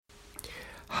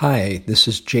Hi, this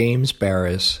is James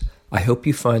Baraz. I hope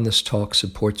you find this talk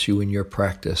supports you in your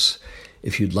practice.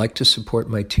 If you'd like to support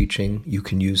my teaching, you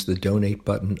can use the donate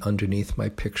button underneath my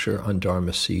picture on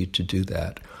Dharma Seed to do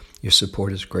that. Your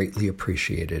support is greatly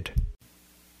appreciated.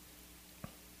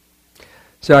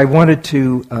 So I wanted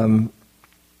to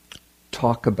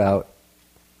talk about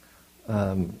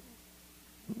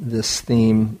this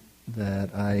theme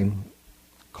that I'm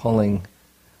calling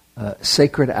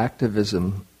sacred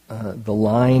activism, the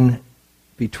line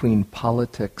between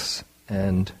politics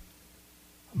and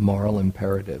moral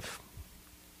imperative.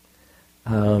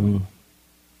 You've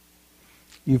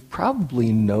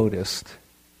probably noticed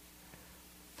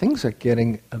things are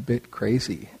getting a bit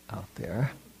crazy out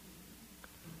there.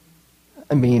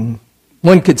 I mean,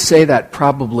 one could say that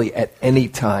probably at any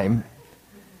time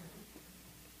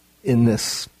in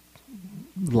this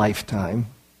lifetime,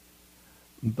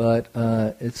 but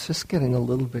it's just getting a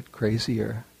little bit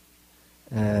crazier.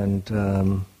 And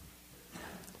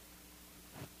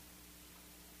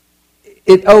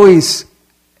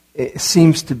it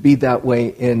seems to be that way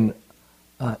in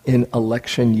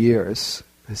election years,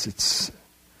 because it's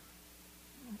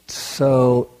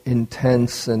so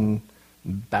intense and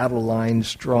battle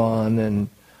lines drawn and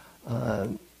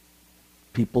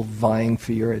people vying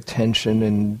for your attention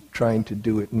and trying to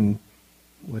do it in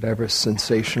whatever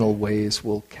sensational ways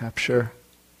will capture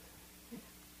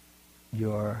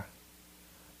your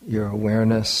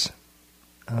awareness.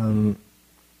 But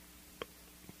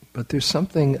there's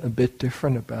something a bit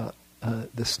different about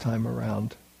this time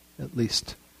around, at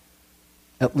least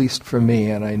for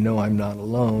me, and I know I'm not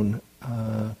alone,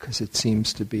 because it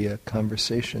seems to be a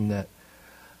conversation that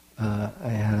I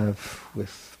have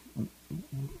with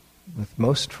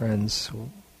most friends.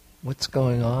 What's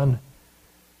going on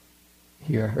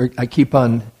here? Or I keep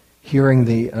on hearing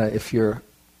if you're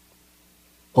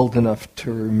old enough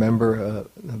to remember,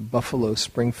 Buffalo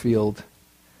Springfield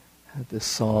had this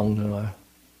song,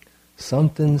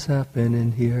 something's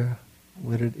happening here,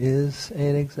 what it is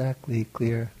ain't exactly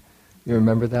clear. You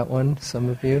remember that one, some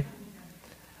of you?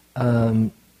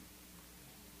 And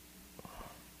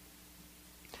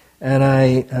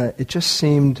it just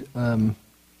seemed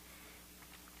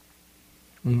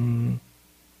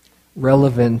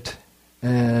relevant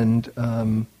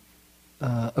and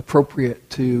appropriate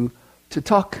to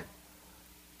talk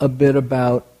a bit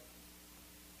about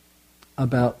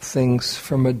things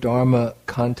from a Dharma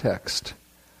context.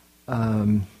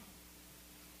 And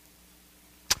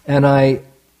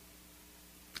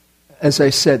as I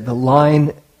said, the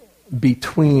line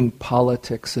between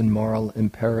politics and moral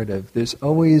imperative, there's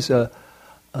always a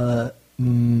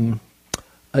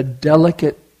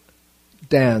delicate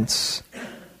dance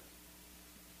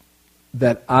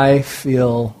that I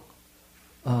feel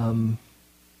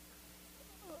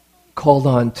called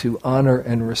on to honor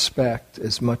and respect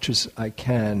as much as I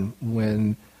can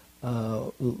when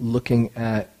looking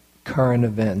at current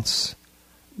events,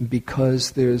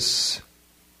 because there's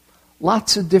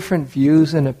lots of different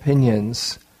views and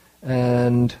opinions,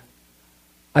 and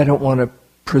I don't want to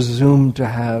presume to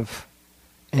have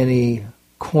any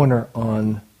corner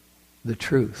on the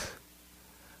truth.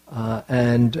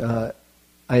 And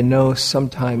I know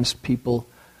sometimes people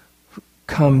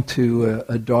come to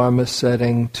a Dharma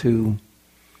setting to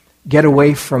get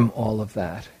away from all of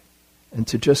that and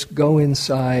to just go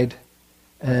inside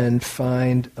and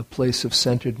find a place of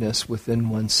centeredness within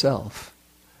oneself.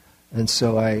 And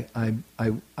so I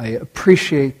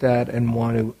appreciate that and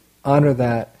want to honor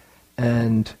that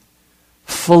and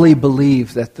fully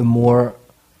believe that the more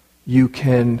you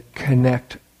can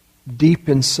connect deep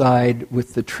inside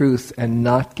with the truth and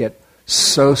not get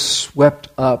so swept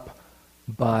up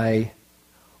by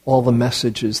all the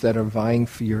messages that are vying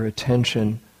for your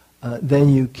attention, then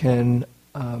you can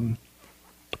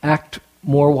act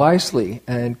more wisely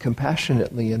and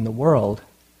compassionately in the world.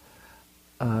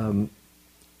 And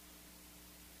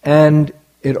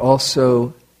it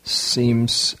also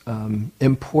seems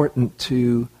important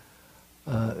to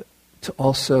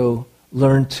also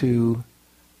learn to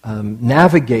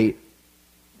navigate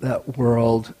that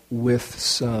world with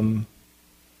some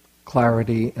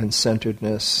clarity and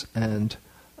centeredness and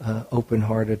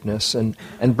open-heartedness, and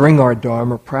bring our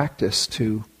Dharma practice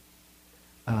to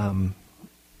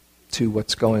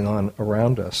what's going on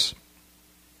around us.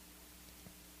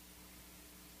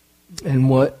 And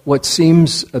what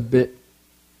seems a bit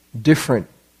different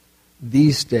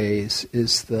these days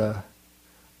is the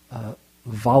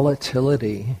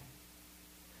volatility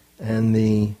and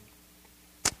the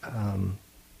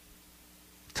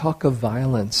talk of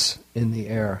violence in the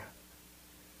air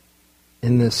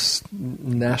in this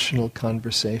national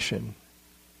conversation.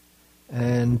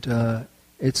 And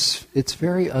it's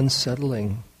very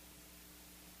unsettling.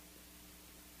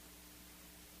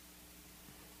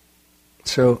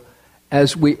 So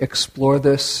as we explore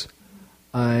this,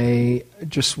 I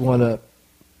just want to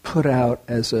put out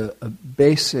as a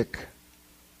basic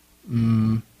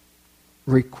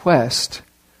request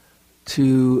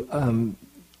to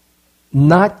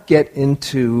not get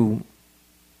into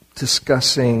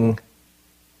discussing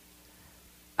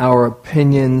our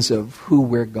opinions of who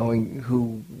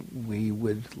we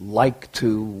would like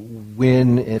to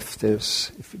win if you're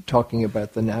talking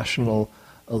about the national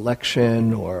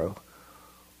election, or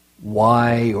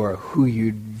why or who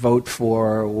you'd vote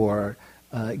for, or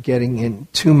getting in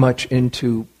too much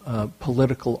into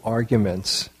political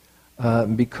arguments,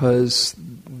 because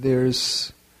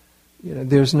there's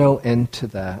no end to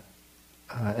that.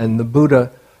 And the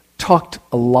Buddha talked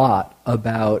a lot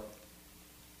about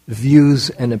views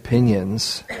and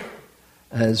opinions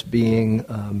as being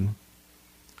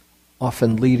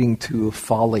often leading to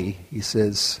folly. He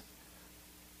says,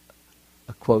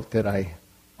 a quote that I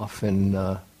often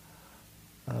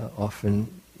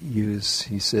use,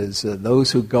 he says,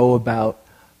 those who go about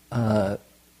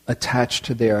attached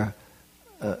to their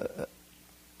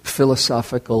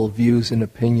philosophical views and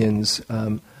opinions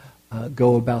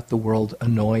go about the world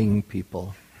annoying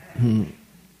people.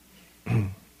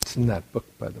 It's in that book,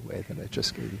 by the way, that I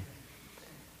just gave you.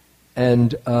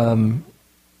 And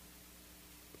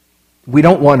we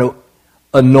don't want to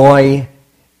annoy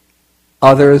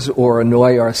others or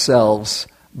annoy ourselves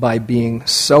by being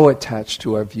so attached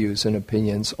to our views and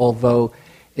opinions, although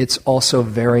it's also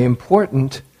very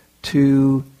important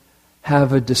to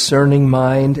have a discerning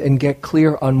mind and get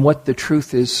clear on what the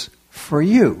truth is for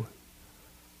you.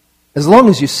 As long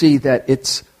as you see that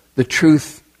it's the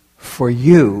truth for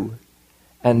you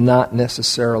and not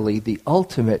necessarily the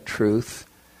ultimate truth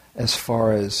as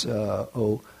far as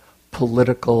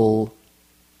political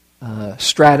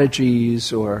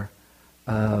strategies or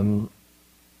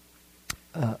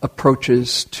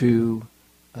approaches to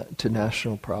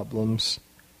national problems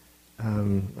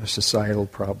or societal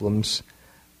problems,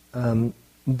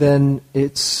 then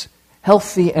it's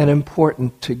healthy and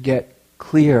important to get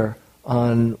clear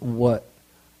on what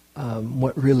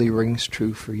really rings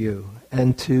true for you,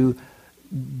 and to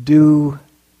do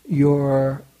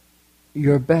your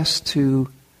best to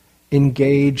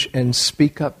engage and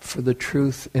speak up for the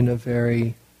truth in a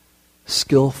very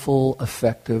skillful,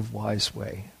 effective, wise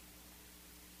way.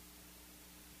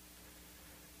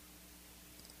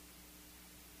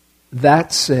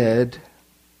 That said,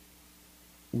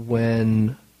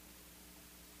 when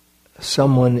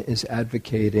someone is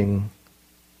advocating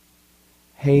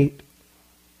hate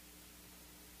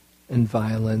and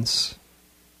violence,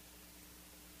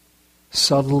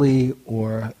 subtly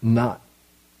or not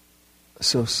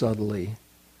so subtly,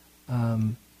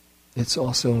 it's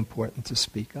also important to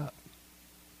speak up.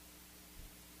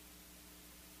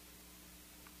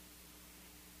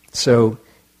 So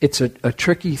it's a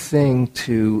tricky thing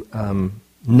to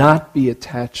not be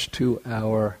attached to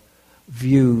our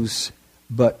views,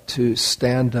 but to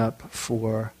stand up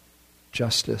for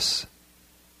justice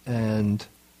and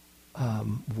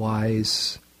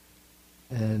wise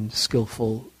and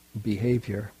skillful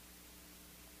behavior.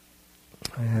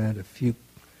 I had a few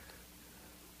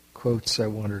quotes I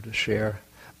wanted to share.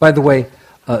 By the way,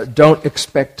 don't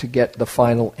expect to get the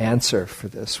final answer for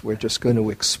this. We're just going to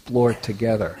explore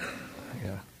together.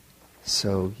 Yeah.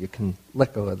 So you can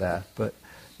let go of that. But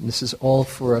this is all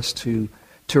for us to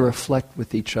reflect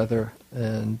with each other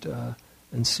and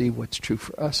see what's true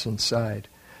for us inside.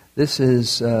 This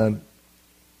is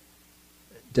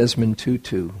Desmond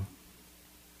Tutu.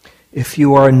 If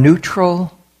you are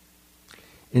neutral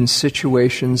in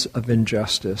situations of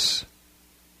injustice,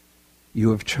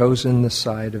 you have chosen the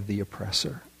side of the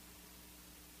oppressor.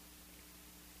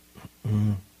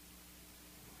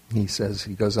 He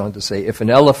goes on to say, if an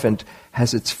elephant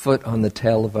has its foot on the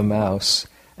tail of a mouse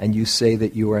and you say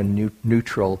that you are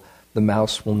neutral, the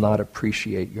mouse will not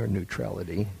appreciate your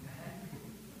neutrality.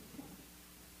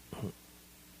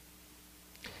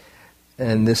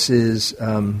 And this is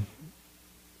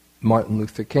Martin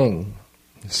Luther King.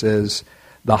 He says,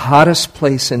 the hottest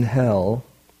place in hell,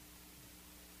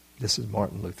 this is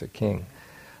Martin Luther King,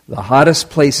 the hottest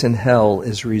place in hell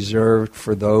is reserved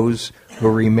for those who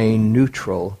remain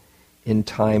neutral in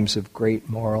times of great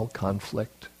moral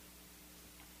conflict.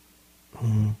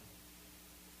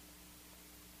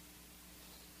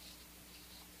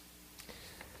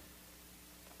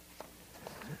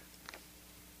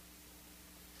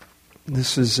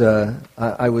 This is,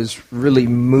 I was really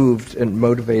moved and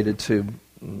motivated to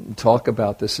talk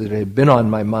about this. It had been on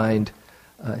my mind.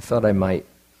 I thought I might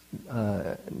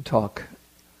talk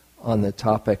on the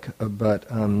topic, but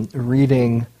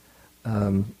reading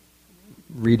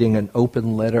an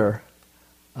open letter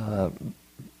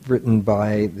written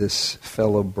by this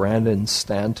fellow Brandon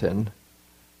Stanton.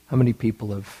 How many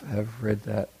people have read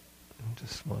that?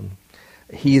 Just one.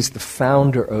 He is the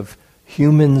founder of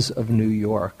Humans of New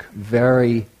York,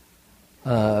 very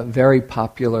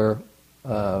popular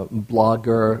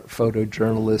blogger,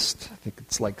 photojournalist. I think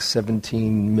it's like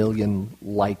 17 million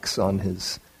likes on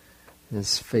his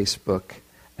Facebook,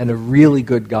 and a really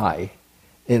good guy.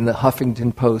 In the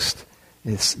Huffington Post,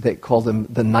 they called him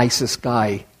the nicest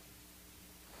guy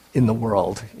in the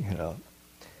world,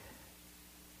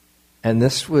 And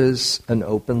this was an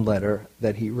open letter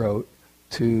that he wrote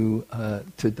to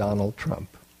Donald Trump,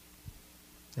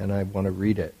 and I want to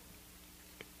read it.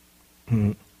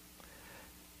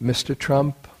 Mr.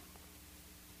 Trump,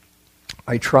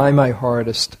 I try my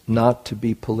hardest not to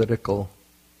be political.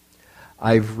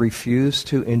 I've refused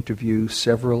to interview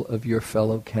several of your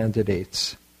fellow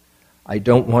candidates. I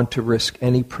don't want to risk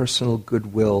any personal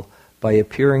goodwill by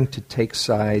appearing to take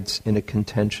sides in a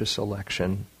contentious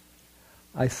election.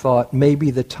 I thought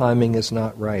maybe the timing is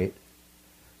not right,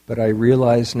 but I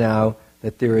realize now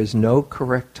that there is no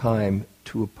correct time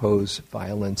to oppose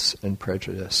violence and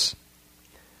prejudice.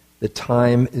 The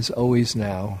time is always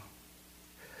now.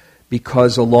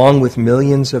 Because along with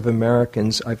millions of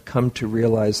Americans, I've come to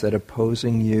realize that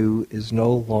opposing you is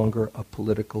no longer a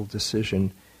political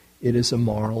decision. It is a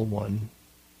moral one.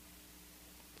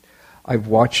 I've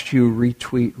watched you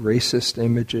retweet racist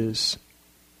images.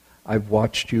 I've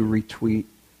watched you retweet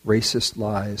racist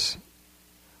lies.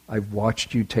 I've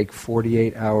watched you take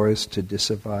 48 hours to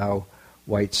disavow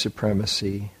white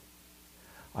supremacy.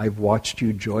 I've watched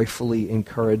you joyfully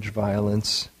encourage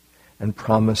violence and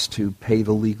promise to pay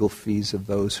the legal fees of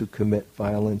those who commit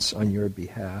violence on your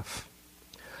behalf.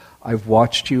 I've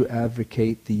watched you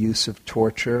advocate the use of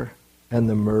torture and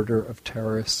the murder of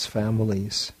terrorists'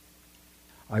 families.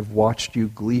 I've watched you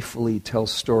gleefully tell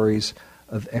stories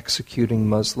of executing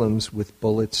Muslims with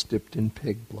bullets dipped in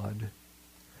pig blood.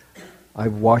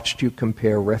 I've watched you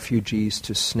compare refugees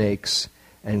to snakes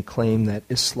and claim that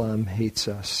Islam hates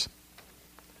us.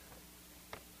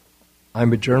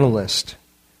 I'm a journalist,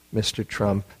 Mr.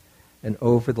 Trump, and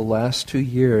over the last 2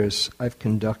 years I've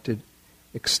conducted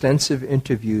extensive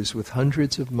interviews with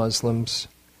hundreds of Muslims,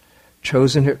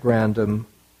 chosen at random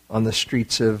on the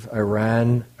streets of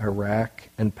Iran, Iraq,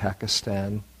 and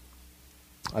Pakistan.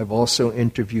 I've also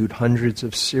interviewed hundreds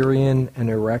of Syrian and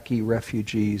Iraqi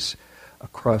refugees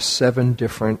across 7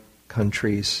 different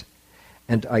countries,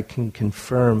 and I can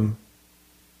confirm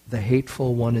the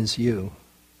hateful one is you.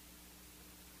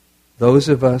 Those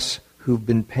of us who've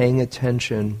been paying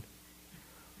attention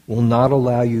will not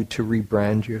allow you to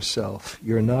rebrand yourself.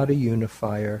 You're not a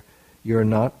unifier. You're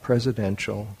not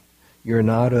presidential. You're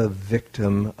not a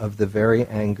victim of the very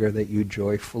anger that you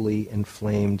joyfully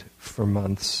inflamed for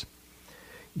months.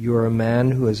 You're a man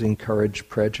who has encouraged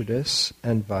prejudice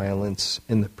and violence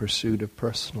in the pursuit of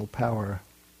personal power.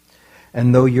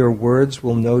 And though your words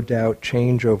will no doubt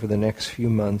change over the next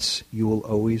few months, you will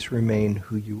always remain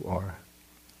who you are.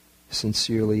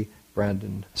 Sincerely,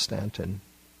 Brandon Stanton.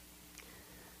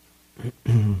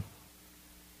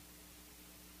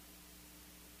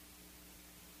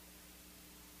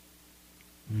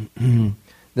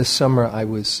 This summer I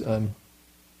was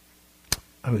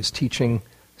teaching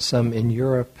some in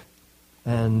Europe,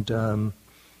 and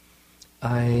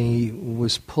I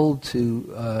was pulled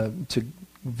to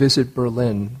visit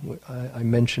Berlin. I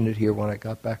mentioned it here when I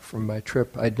got back from my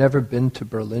trip. I'd never been to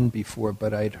Berlin before,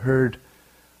 but I'd heard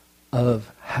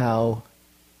of how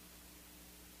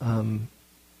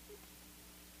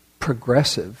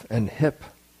progressive and hip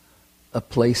a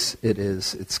place it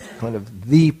is. It's kind of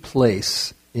the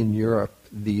place in Europe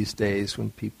these days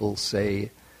when people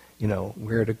say,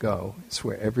 where to go. It's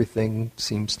where everything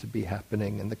seems to be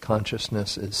happening, and the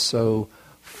consciousness is so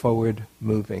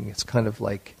forward-moving. It's kind of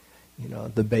like,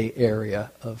 the Bay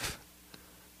Area of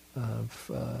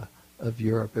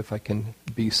Europe, if I can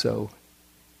be so,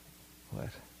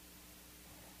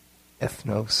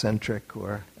 ethnocentric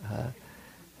or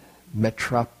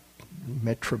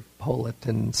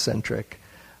metropolitan-centric.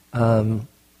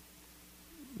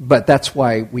 But that's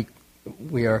why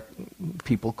we are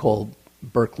people called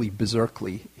Berkeley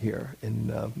Berkeley here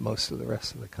in most of the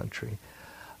rest of the country.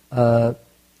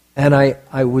 And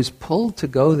I was pulled to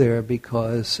go there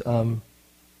because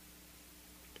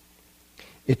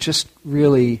it just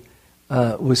really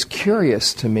was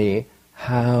curious to me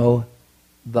how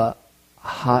the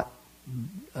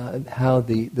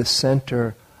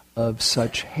center of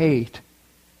such hate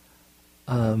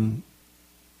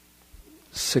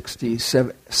 60,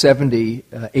 70,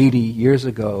 80 years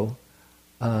ago,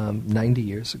 90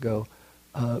 years ago,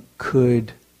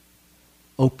 could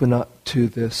open up to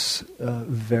this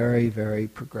very, very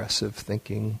progressive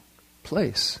thinking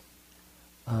place.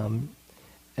 And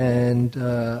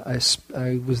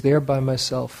I was there by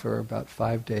myself for about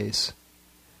 5 days.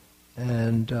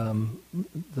 And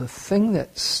the thing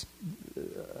that's...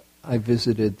 I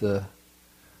visited the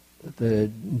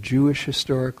Jewish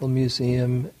Historical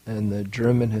Museum and the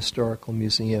German Historical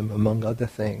Museum, among other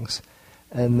things.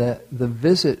 And the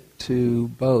visit to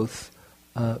both,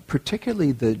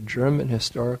 particularly the German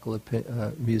Historical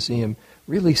Museum,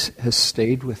 really has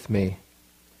stayed with me.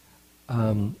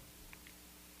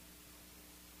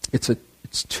 It's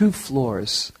 2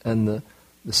 floors, and the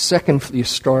second, you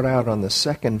start out on the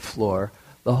second floor,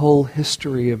 the whole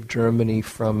history of Germany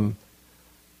from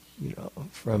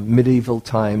medieval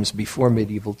times, before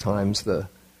medieval times, the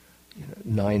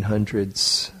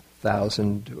 900s,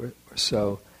 1000 or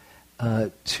so,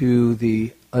 to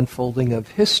the unfolding of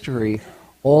history,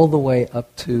 all the way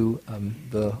up to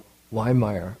the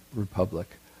Weimar Republic,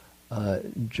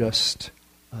 just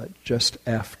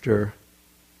after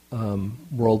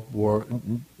World War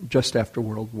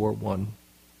I.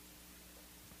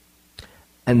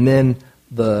 And then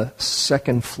the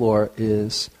second floor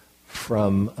is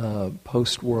from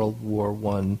post-World War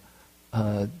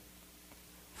I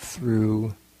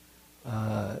through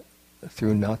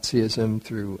Nazism,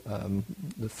 through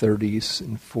the 30s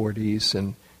and 40s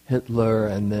and Hitler,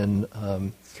 and then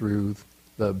through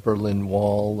the Berlin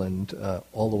Wall and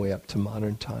all the way up to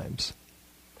modern times.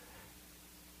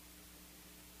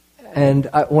 And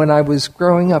when I was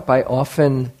growing up, I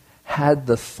often had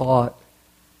the thought,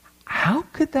 how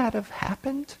could that have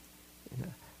happened?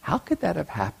 How could that have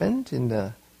happened in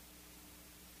the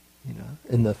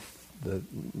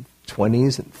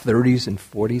 20s and 30s and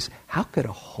 40s? How could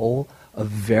a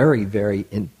very, very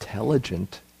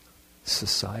intelligent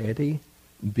society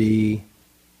be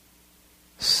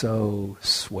so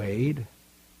swayed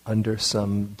under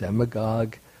some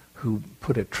demagogue who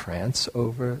put a trance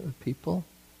over people?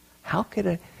 How could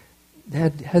it?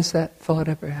 Has that thought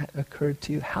ever occurred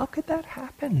to you? How could that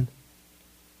happen?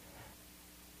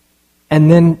 And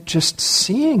then just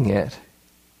seeing it,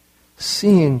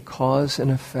 seeing cause and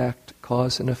effect,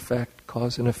 cause and effect,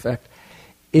 cause and effect,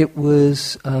 it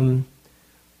was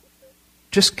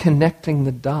just connecting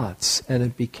the dots, and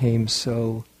it became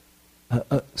so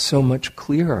much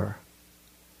clearer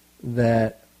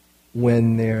that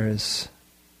when there's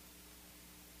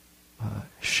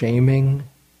shaming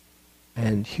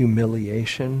and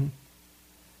humiliation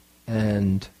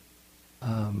and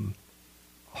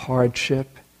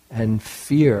hardship and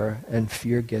fear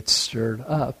gets stirred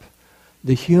up,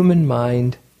 the human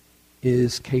mind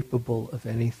is capable of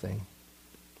anything.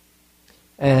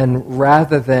 And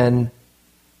rather than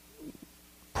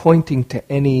pointing to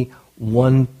any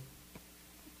one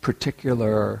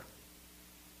particular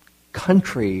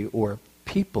country or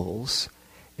peoples,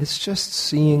 it's just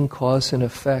seeing cause and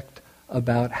effect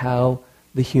about how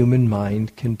the human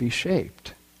mind can be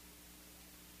shaped.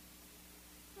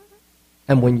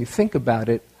 And when you think about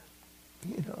it,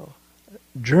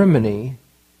 Germany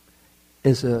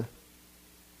is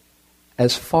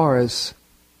as far as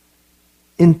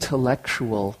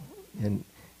intellectual and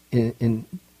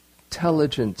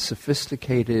intelligent,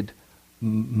 sophisticated,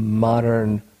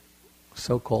 modern,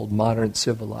 so-called modern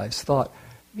civilized thought,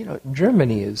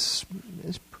 Germany is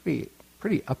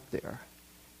pretty up there.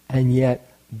 And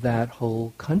yet that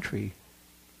whole country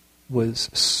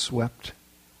was swept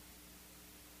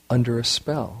under a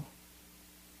spell.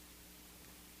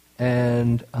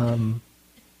 And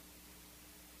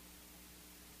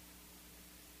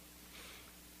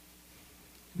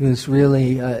it was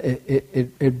really,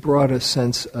 it brought a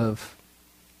sense of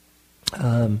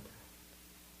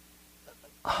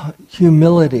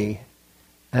humility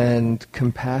and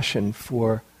compassion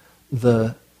for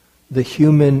the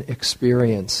human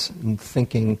experience, and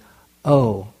thinking,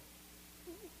 oh,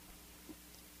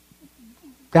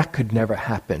 that could never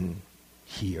happen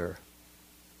here,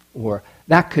 or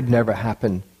that could never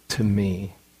happen to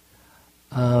me.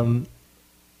 And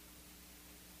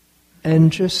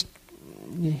just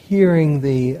hearing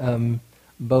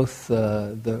both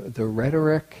the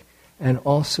rhetoric and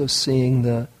also seeing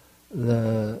the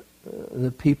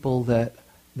people that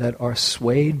are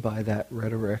swayed by that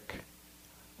rhetoric.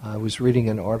 I was reading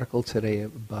an article today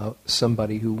about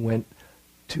somebody who went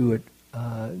to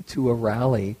a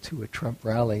rally, to a Trump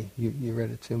rally. You read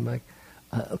it too, Mike?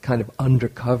 Kind of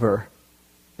undercover,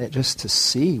 just to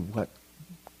see what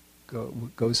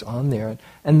goes on there.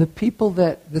 And the people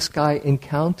that this guy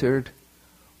encountered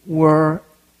were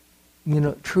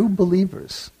true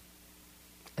believers.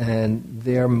 And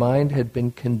their mind had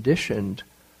been conditioned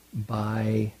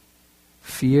by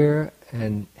fear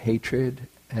and hatred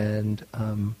and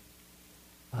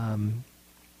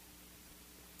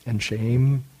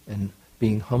shame and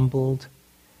being humbled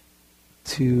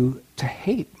to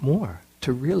hate more,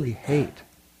 to really hate.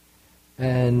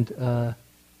 And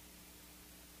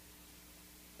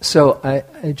so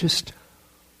I just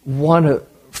want to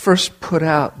first put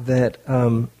out that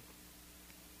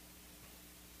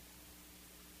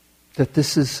that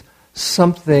this is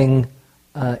something,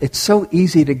 it's so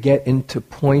easy to get into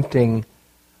pointing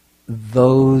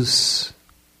those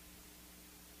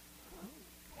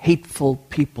hateful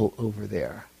people over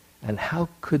there, and how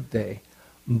could they?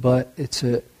 But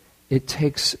it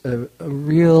takes a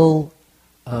real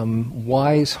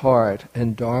wise heart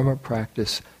and Dharma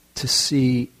practice to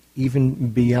see even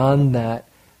beyond that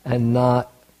and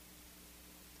not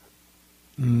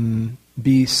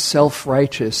be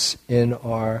self-righteous in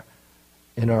our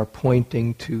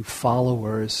pointing to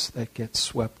followers that get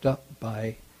swept up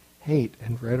by hate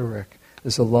and rhetoric.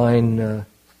 There's a line,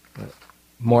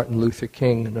 Martin Luther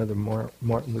King, another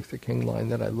Martin Luther King line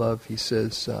that I love. He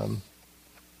says,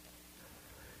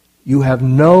 "You have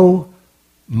no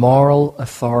moral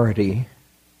authority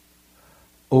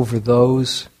over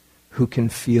those who can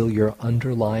feel your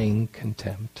underlying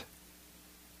contempt."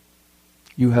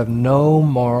 You have no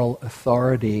moral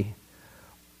authority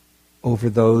over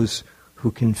those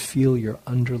who can feel your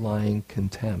underlying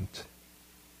contempt.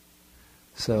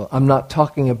 So I'm not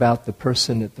talking about the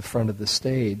person at the front of the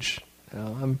stage.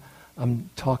 I'm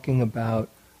talking about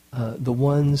the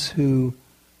ones who've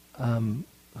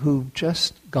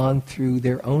just gone through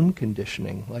their own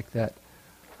conditioning, like that.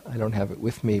 I don't have it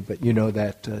with me, but you know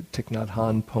that Thich Nhat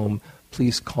Hanh poem,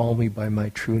 "Please Call Me by My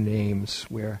True Names,"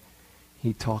 where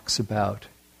he talks about,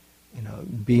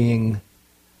 being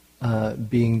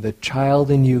the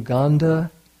child in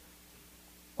Uganda,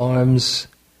 arms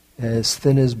as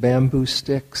thin as bamboo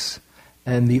sticks,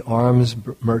 and the arms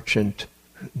merchant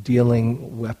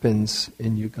dealing weapons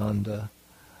in Uganda.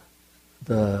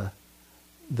 The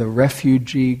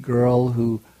refugee girl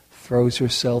who throws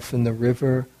herself in the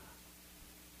river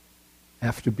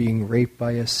after being raped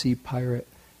by a sea pirate,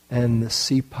 and the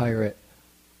sea pirate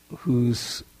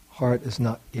whose heart is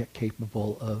not yet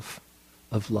capable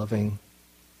of loving.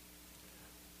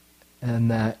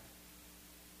 And that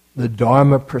the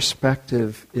Dharma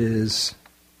perspective is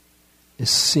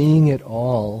seeing it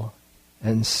all,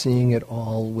 and seeing it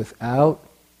all without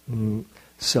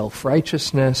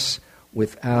self-righteousness,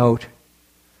 without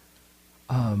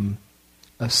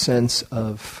a sense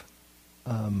of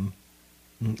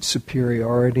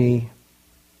superiority.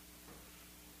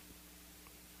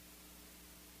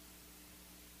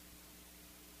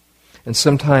 And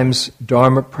sometimes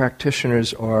Dharma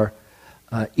practitioners are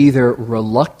either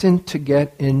reluctant to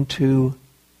get into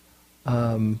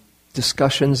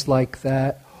discussions like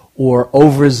that, or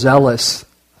overzealous,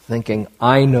 thinking,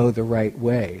 I know the right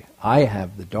way, I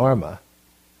have the Dharma.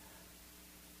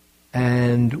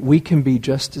 And we can be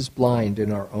just as blind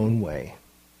in our own way.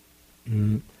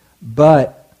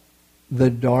 But the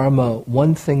Dharma,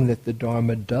 one thing that the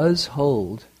Dharma does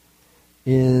hold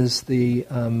is the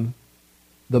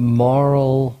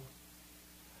moral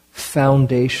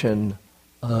foundation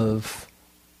of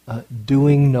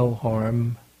doing no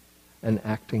harm and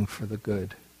acting for the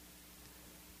good,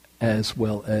 as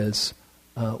well as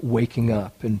waking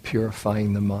up and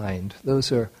purifying the mind.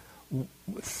 Those are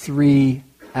three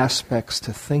aspects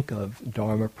to think of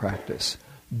Dharma practice.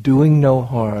 Doing no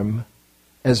harm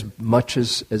as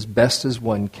best as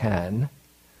one can,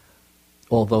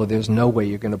 although there's no way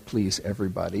you're going to please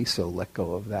everybody, so let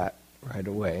go of that right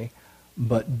away.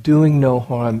 But doing no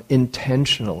harm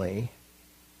intentionally,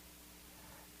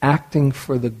 acting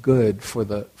for the good, for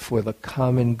the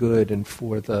common good and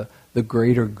for the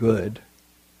greater good,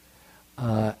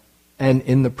 and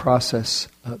in the process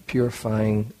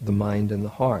purifying the mind and the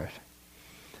heart.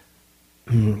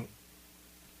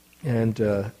 And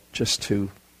just to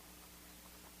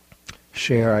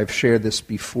share, I've shared this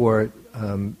before,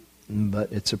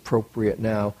 but it's appropriate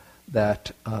now,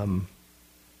 that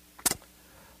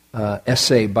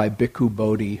essay by Bhikkhu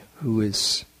Bodhi, who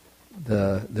is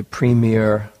the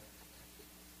premier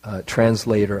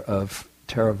translator of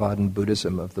Theravadan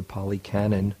Buddhism, of the Pali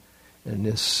Canon, and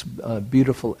this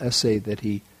beautiful essay that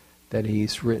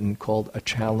he's written called A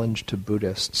Challenge to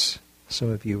Buddhists. Some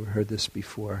of you have heard this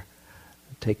before.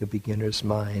 Take a beginner's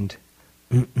mind.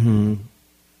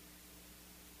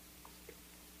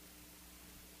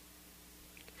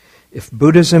 If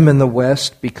Buddhism in the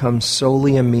West becomes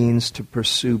solely a means to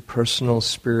pursue personal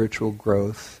spiritual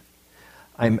growth,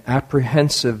 I'm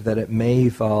apprehensive that it may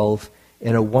evolve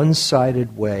in a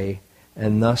one-sided way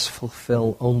and thus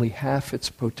fulfill only half its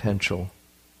potential.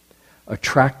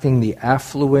 Attracting the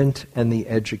affluent and the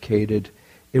educated,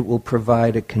 it will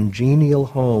provide a congenial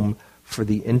home for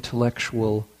the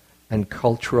intellectual and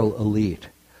cultural elite,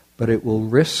 but it will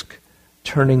risk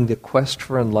turning the quest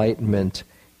for enlightenment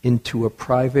into a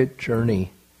private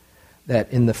journey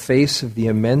that, in the face of the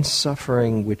immense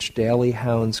suffering which daily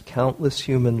hounds countless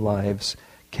human lives,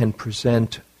 can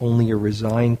present only a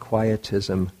resigned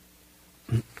quietism.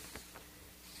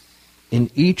 In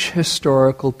each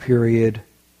historical period,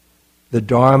 the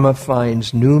Dharma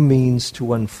finds new means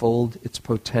to unfold its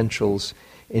potentials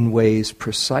in ways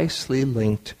precisely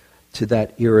linked to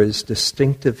that era's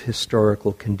distinctive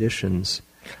historical conditions.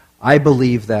 I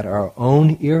believe that our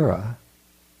own era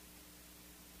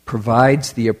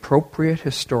provides the appropriate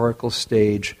historical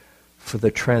stage for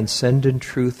the transcendent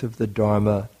truth of the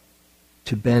Dharma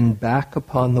to bend back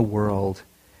upon the world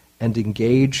and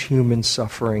engage human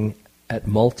suffering at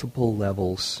multiple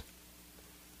levels,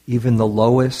 even the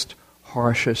lowest,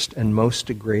 harshest, and most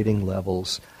degrading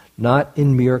levels, not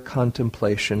in mere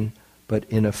contemplation, but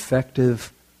in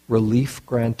effective,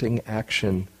 relief-granting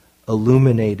action,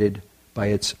 illuminated by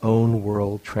its own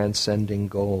world-transcending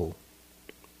goal.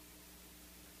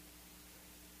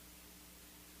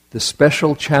 The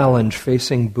special challenge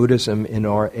facing Buddhism in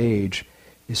our age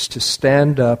is to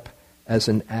stand up as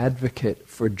an advocate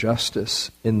for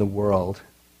justice in the world,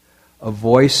 a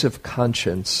voice of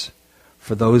conscience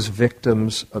for those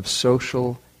victims of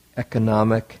social,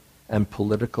 economic, and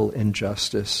political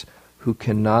injustice who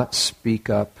cannot speak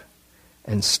up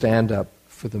and stand up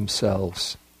for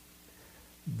themselves.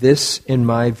 This, in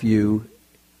my view,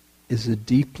 is a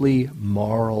deeply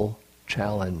moral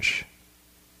challenge,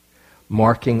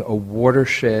 marking a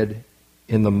watershed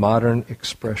in the modern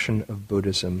expression of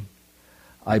Buddhism.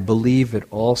 I believe it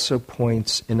also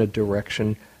points in a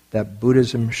direction that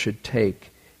Buddhism should take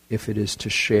if it is to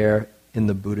share in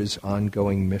the Buddha's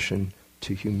ongoing mission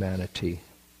to humanity.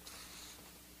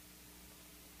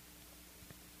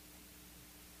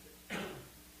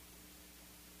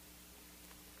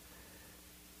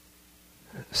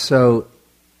 So,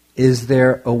 is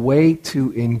there a way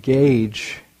to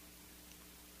engage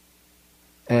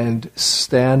and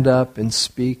stand up and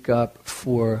speak up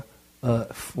for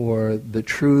the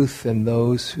truth and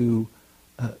those who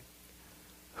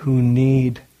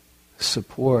need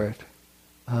support,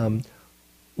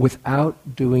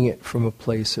 without doing it from a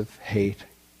place of hate,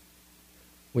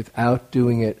 without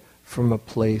doing it from a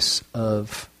place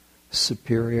of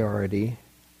superiority,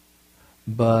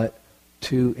 but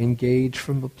to engage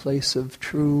from a place of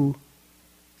true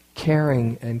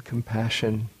caring and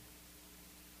compassion?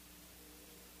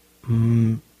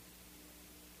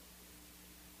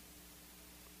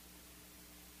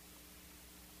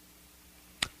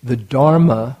 The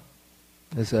Dharma,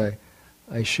 as I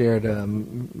shared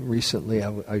recently,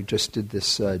 I just did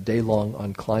this day-long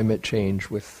on climate change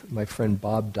with my friend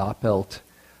Bob Doppelt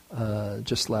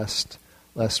just last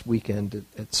weekend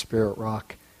at Spirit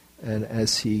Rock. And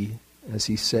as he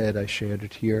said, I shared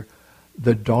it here,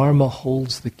 the Dharma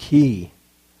holds the key.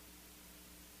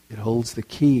 It holds the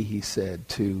key, he said,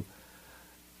 to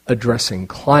addressing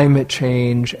climate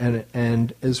change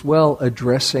and as well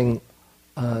addressing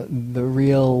the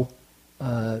real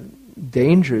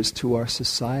dangers to our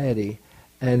society.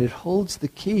 And it holds the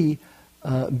key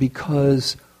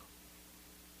because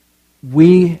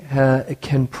we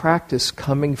can practice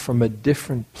coming from a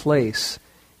different place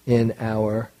in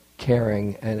our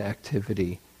caring and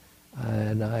activity.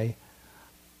 And I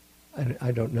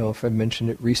don't know if I mentioned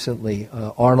it recently,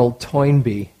 Arnold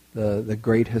Toynbee, the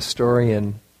great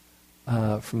historian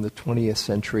from the 20th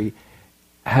century,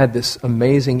 had this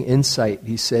amazing insight.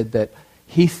 He said that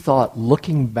he thought,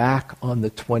 looking back on the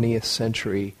 20th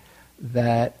century,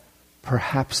 that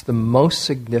perhaps the most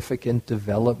significant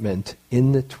development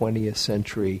in the 20th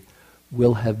century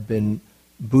will have been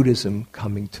Buddhism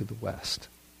coming to the West.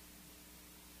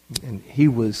 And he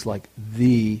was like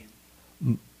the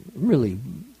really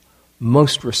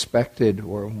most respected,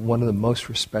 or one of the most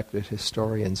respected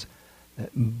historians.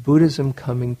 Buddhism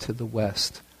coming to the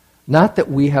West. Not that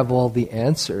we have all the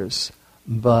answers,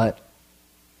 but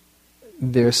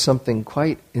there's something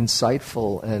quite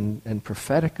insightful and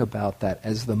prophetic about that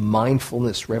as the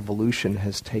mindfulness revolution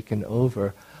has taken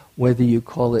over, whether you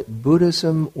call it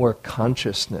Buddhism or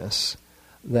consciousness,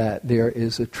 that there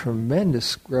is a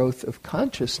tremendous growth of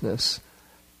consciousness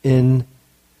in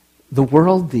the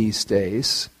world these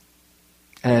days,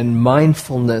 and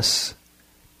mindfulness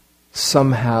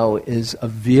somehow is a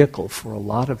vehicle for a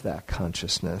lot of that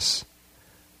consciousness.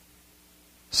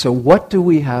 So what do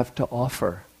we have to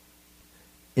offer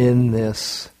in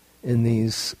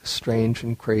these strange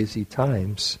and crazy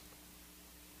times?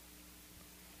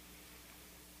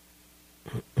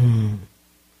 So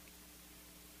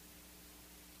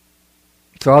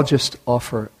I'll just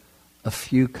offer a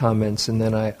few comments, and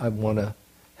then I want to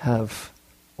have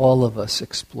all of us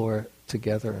explore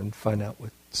together and find out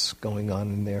what's going on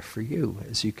in there for you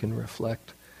as you can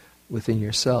reflect within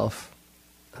yourself.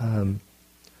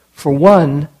 For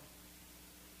one,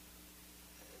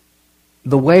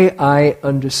 the way I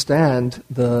understand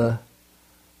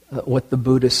what the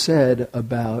Buddha said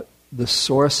about the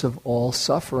source of all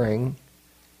suffering,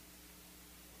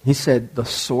 he said the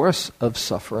source of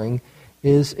suffering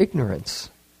is ignorance,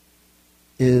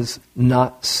 is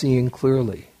not seeing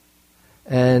clearly.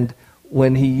 And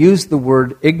when he used the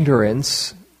word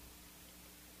ignorance,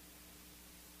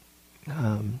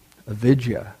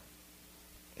 avidya,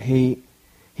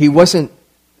 he wasn't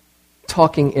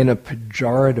talking in a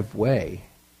pejorative way,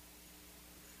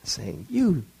 saying,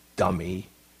 "You dummy,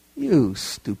 you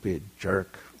stupid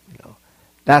jerk."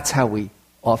 That's how we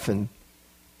often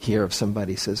hear of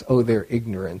somebody says, "Oh, they're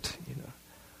ignorant."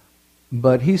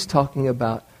 But he's talking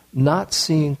about not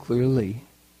seeing clearly,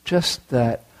 just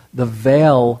that the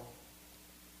veil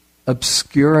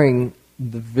obscuring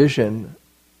the vision.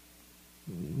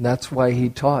 That's why he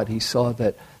taught. He saw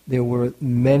that there were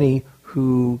many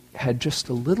who had just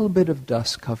a little bit of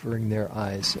dust covering their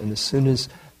eyes, and as soon as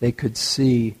they could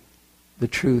see the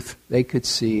truth, they could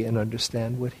see and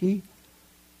understand what he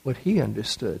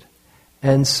understood.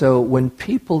 And so when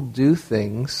people do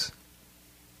things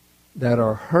that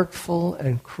are hurtful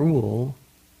and cruel,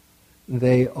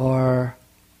 they are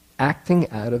acting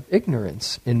out of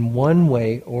ignorance in one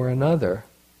way or another.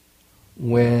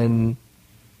 When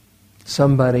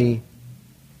somebody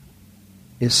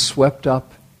is swept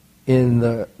up in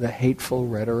the hateful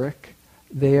rhetoric,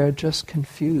 they are just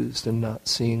confused and not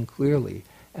seeing clearly.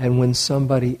 And when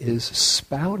somebody is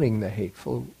spouting the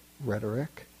hateful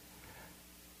rhetoric,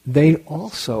 they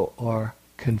also are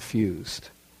confused.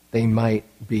 They might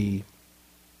be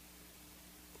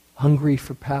hungry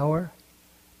for power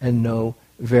and know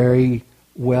very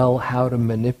well how to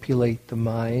manipulate the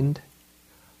mind,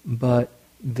 but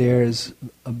there's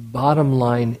a bottom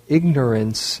line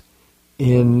ignorance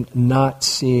in not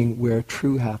seeing where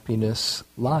true happiness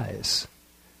lies.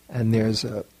 And there's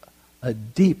a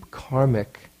deep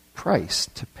karmic price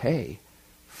to pay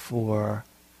for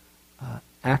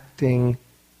acting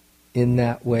in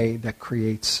that way that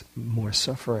creates more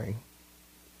suffering.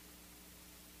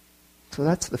 So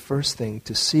that's the first thing,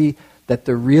 to see that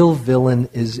the real villain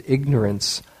is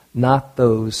ignorance, not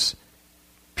those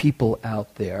people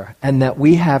out there, and that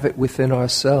we have it within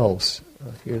ourselves.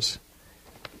 Here's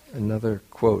another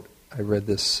quote. I read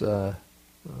this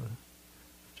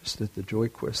just at the Joy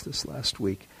Course this last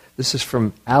week. This is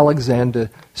from Alexander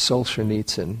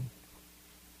Solzhenitsyn.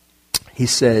 He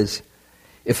says,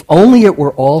 "If only it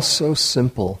were all so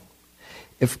simple.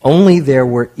 If only there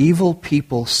were evil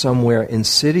people somewhere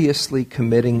insidiously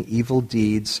committing evil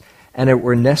deeds, and it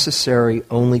were necessary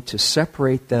only to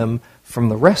separate them from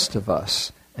the rest of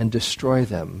us and destroy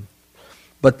them.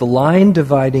 But the line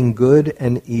dividing good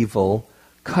and evil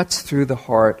cuts through the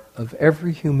heart of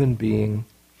every human being,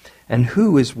 and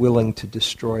who is willing to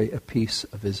destroy a piece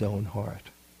of his own heart?"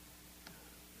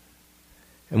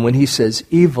 And when he says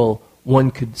evil, one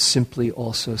could simply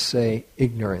also say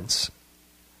ignorance.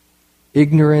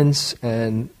 Ignorance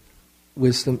and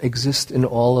wisdom exist in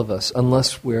all of us,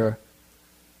 unless we're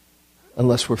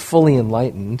fully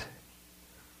enlightened.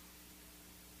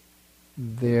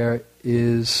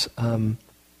 There's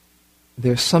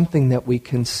something that we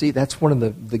can see. That's one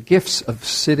of the gifts of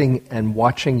sitting and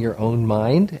watching your own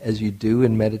mind, as you do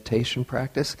in meditation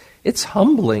practice. It's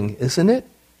humbling, isn't it?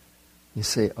 You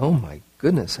say, "Oh my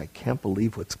goodness, I can't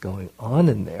believe what's going on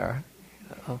in there."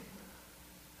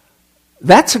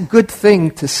 That's a good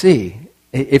thing to see,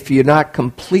 if you're not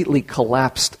completely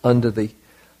collapsed under the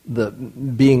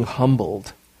being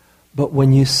humbled. But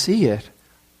when you see it,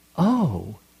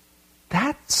 oh,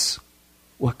 that's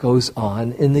what goes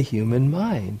on in the human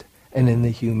mind and in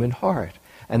the human heart.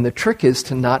 And the trick is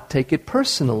to not take it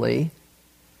personally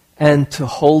and to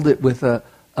hold it with a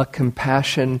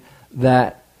compassion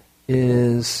that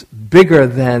is bigger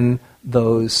than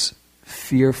those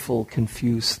fearful,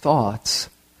 confused thoughts.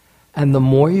 And the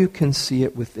more you can see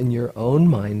it within your own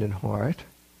mind and heart,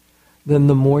 then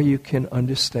the more you can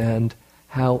understand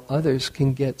how others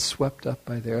can get swept up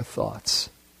by their thoughts.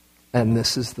 And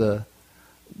this is the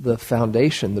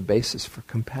foundation, the basis for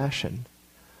compassion.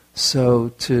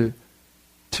 So to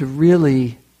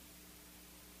really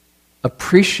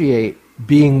appreciate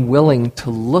being willing to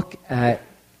look at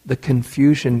the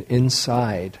confusion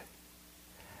inside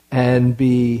and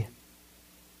be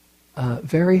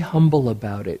very humble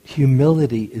about it.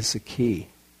 Humility is the key.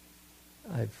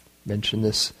 I've mentioned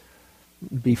this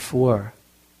before.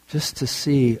 Just to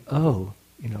see,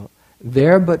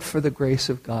 there but for the grace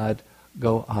of God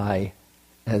go I,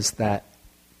 as that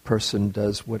person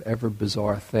does whatever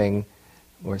bizarre thing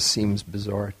or seems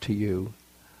bizarre to you.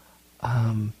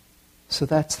 So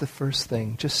that's the first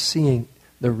thing. Just seeing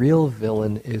the real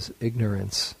villain is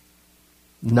ignorance,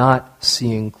 not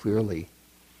seeing clearly.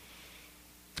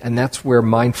 And that's where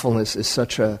mindfulness is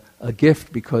such a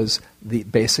gift, because the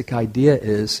basic idea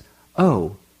is,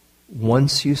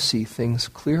 once you see things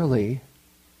clearly,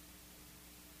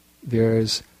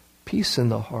 there's peace in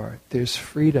the heart, there's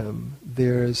freedom,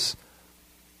 there's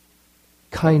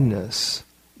kindness,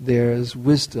 there's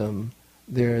wisdom,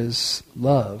 there's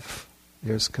love,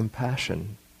 there's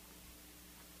compassion.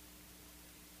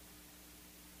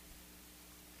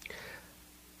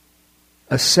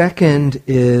 A second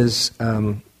is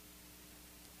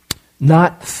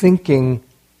not thinking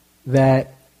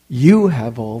that you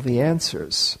have all the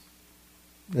answers.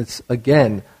 It's,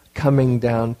 again, coming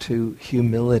down to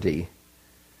humility.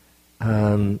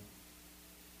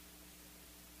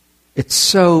 It's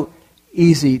so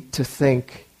easy to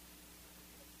think,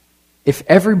 if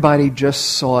everybody just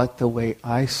saw it the way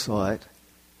I saw it,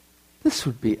 this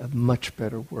would be a much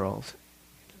better world.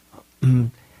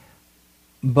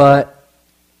 But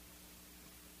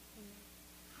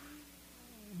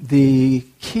the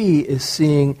key is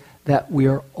seeing that we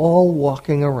are all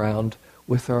walking around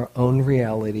with our own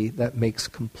reality that makes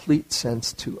complete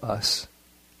sense to us.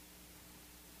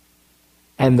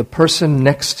 And the person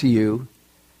next to you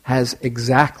has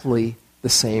exactly the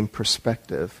same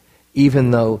perspective,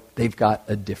 even though they've got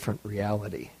a different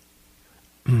reality.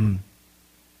 And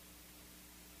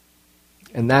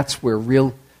that's where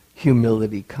real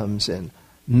humility comes in,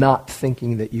 not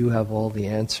thinking that you have all the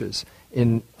answers.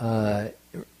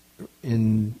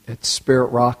 At Spirit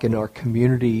Rock in our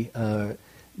community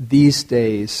these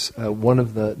days, one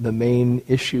of the main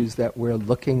issues that we're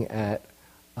looking at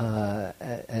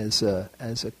as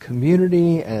a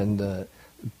community, and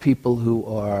people who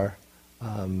are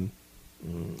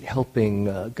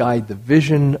helping guide the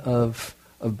vision of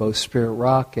both Spirit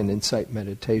Rock and Insight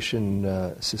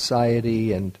Meditation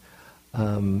Society, and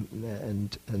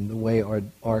the way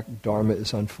our Dharma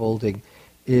is unfolding,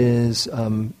 is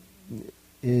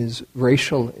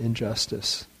racial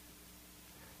injustice,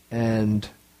 and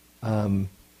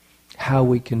how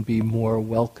we can be more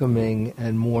welcoming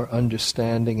and more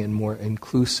understanding and more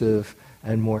inclusive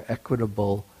and more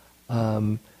equitable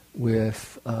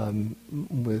with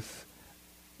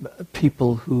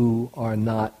people who are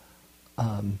not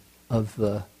of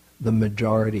the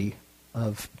majority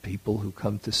of people who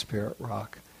come to Spirit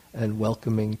Rock, and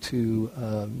welcoming to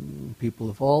people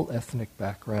of all ethnic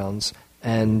backgrounds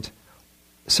and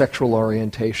sexual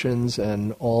orientations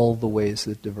and all the ways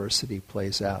that diversity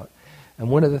plays out. And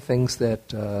one of the things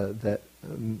that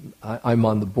I'm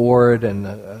on the board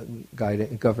and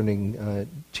governing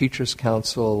Teachers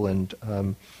Council, and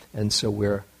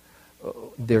so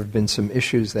there have been some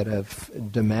issues that have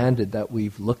demanded that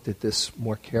we've looked at this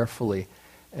more carefully.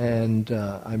 And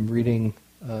I'm reading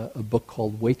a book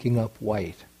called Waking Up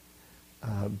White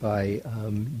by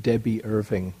Debbie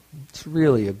Irving. It's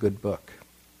really a good book.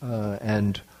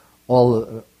 And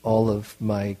all of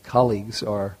my colleagues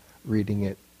are reading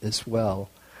it as well.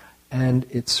 And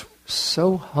it's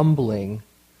so humbling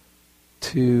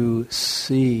to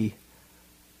see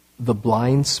the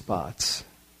blind spots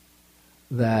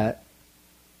that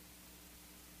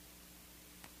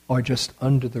are just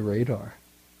under the radar,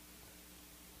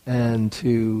 and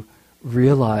to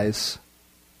realize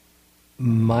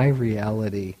my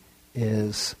reality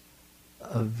is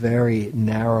a very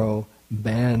narrow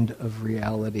band of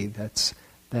reality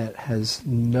that has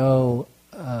no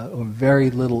or very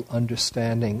little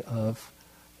understanding of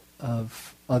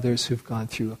others who've gone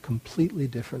through a completely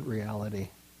different reality.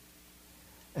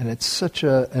 And it's such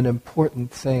an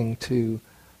important thing to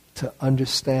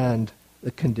understand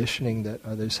the conditioning that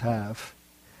others have,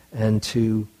 and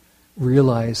to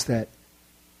realize that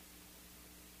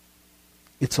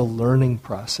it's a learning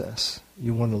process.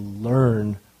 You want to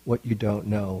learn what you don't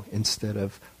know instead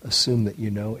of assume that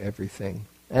you know everything.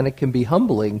 And it can be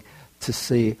humbling to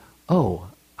see,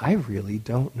 I really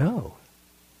don't know.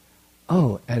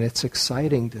 And it's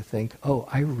exciting to think,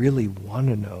 I really want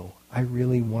to know. I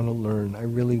really want to learn. I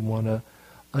really want to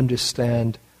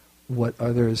understand what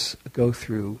others go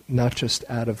through, not just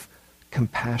out of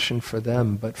compassion for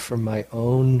them, but for my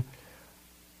own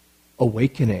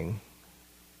awakening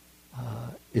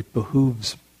it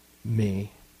behooves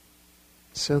me.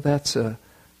 So that's a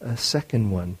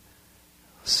second one.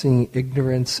 Seeing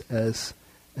ignorance as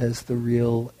the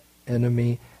real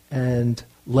enemy and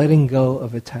letting go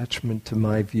of attachment to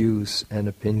my views and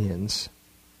opinions.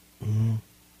 Mm-hmm.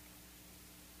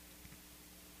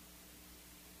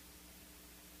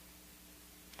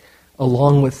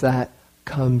 Along with that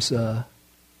comes a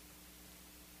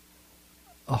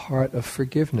heart of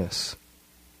forgiveness.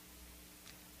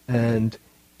 And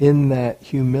in that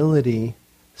humility,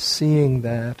 seeing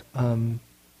that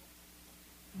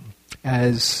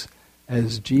as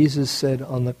Jesus said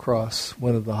on the cross,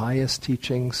 one of the highest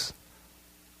teachings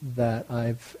that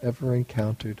I've ever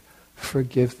encountered,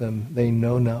 forgive them, they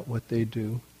know not what they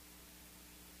do.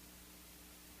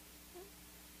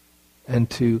 And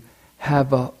to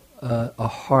have a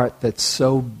heart that's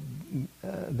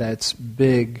that's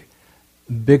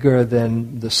bigger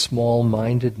than the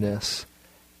small-mindedness,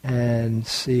 and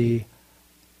see,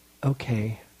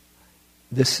 okay,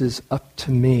 this is up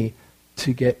to me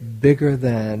to get bigger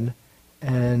than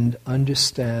and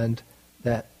understand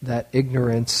that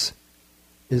ignorance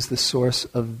is the source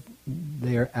of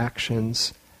their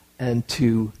actions, and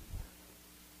to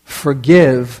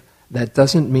forgive, that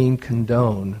doesn't mean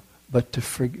condone, but to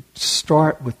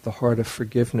start with the heart of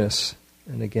forgiveness.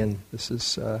 And again, this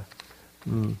is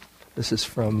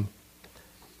from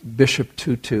Bishop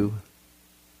Tutu.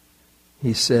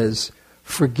 He says,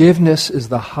 "Forgiveness is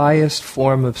the highest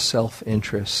form of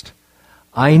self-interest.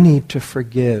 I need to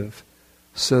forgive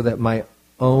so that my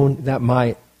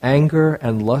anger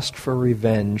and lust for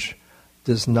revenge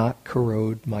does not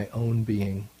corrode my own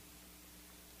being."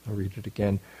 I'll read it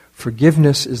again.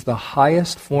 Forgiveness is the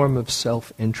highest form of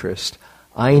self-interest.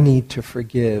 I need to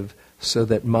forgive so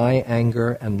that my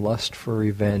anger and lust for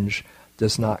revenge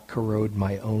does not corrode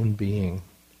my own being.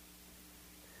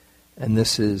 And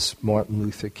this is Martin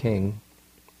Luther King.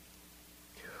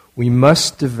 We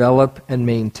must develop and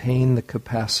maintain the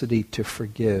capacity to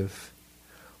forgive.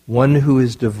 One who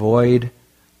is devoid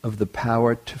of the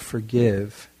power to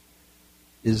forgive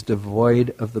is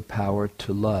devoid of the power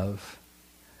to love.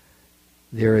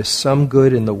 There is some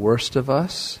good in the worst of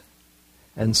us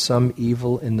and some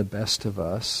evil in the best of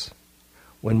us.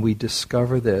 When we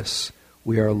discover this,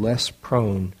 we are less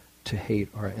prone to hate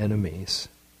our enemies.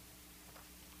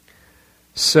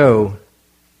 So,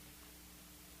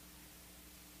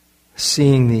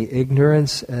 seeing the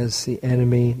ignorance as the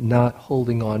enemy, not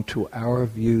holding on to our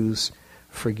views,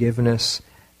 forgiveness,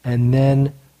 and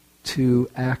then to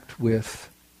act with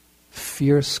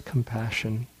fierce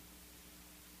compassion.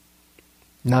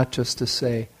 Not just to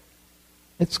say,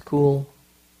 it's cool,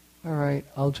 all right,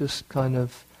 I'll just kind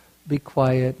of be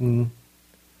quiet and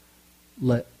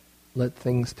let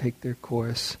things take their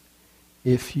course.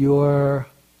 If you're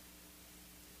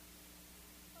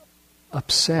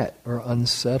upset or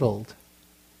unsettled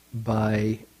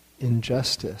by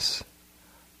injustice,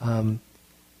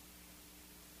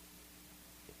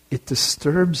 it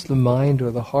disturbs the mind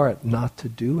or the heart not to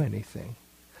do anything.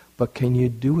 But can you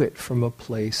do it from a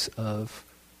place of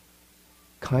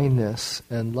kindness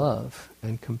and love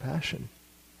and compassion?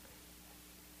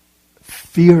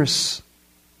 Fierce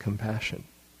compassion.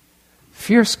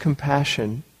 Fierce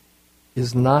compassion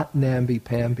is not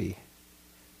namby-pamby.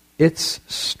 It's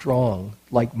strong,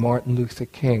 like Martin Luther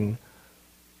King.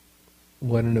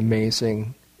 What an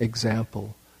amazing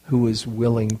example, who was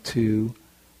willing to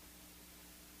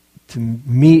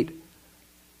meet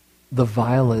the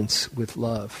violence with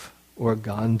love, or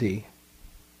Gandhi,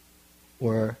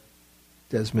 or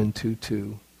Desmond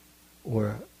Tutu,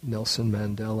 or Nelson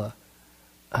Mandela,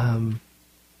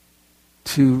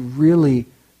 to really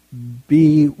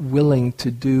be willing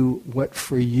to do what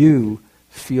for you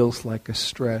feels like a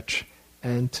stretch,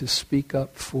 and to speak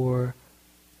up for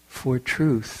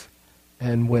truth,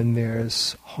 and when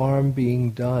there's harm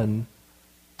being done,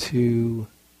 to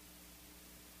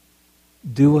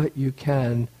do what you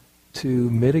can to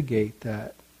mitigate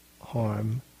that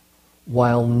harm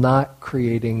while not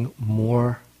creating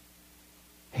more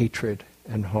hatred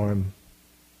and harm.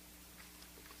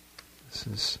 This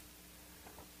is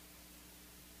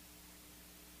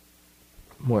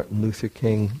Martin Luther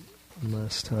King one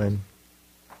last time.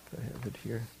 I have it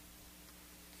here.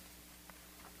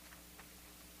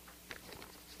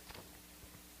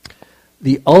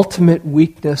 The ultimate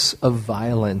weakness of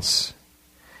violence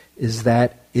is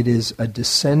that it is a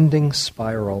descending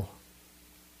spiral,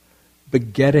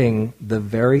 begetting the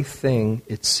very thing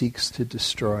it seeks to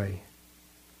destroy.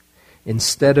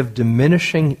 Instead of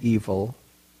diminishing evil,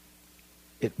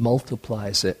 it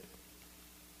multiplies it.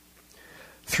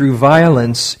 Through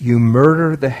violence, you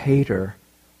murder the hater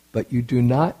but you do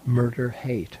not murder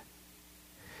hate.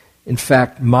 In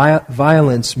fact,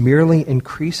 violence merely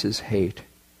increases hate.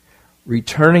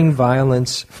 Returning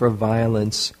violence for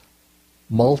violence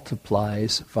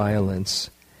multiplies violence,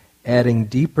 adding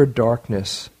deeper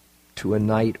darkness to a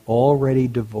night already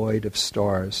devoid of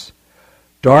stars.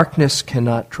 Darkness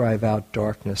cannot drive out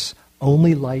darkness.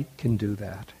 Only light can do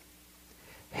that.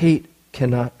 Hate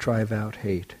cannot drive out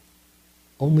hate.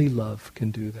 Only love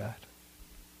can do that.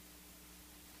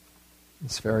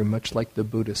 It's very much like the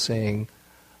Buddha saying,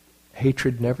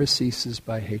 hatred never ceases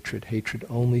by hatred. Hatred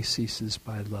only ceases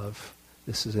by love.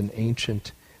 This is an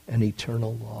ancient and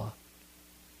eternal law.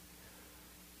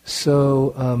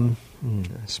 So,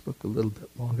 I spoke a little bit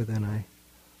longer than I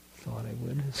thought I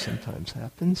would, as sometimes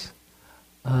happens.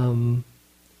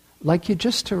 Like you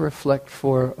just to reflect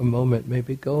for a moment,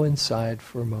 maybe go inside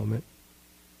for a moment.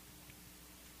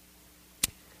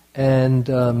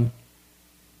 And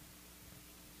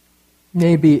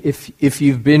maybe if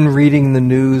you've been reading the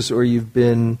news or you've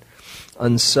been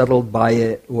unsettled by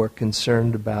it or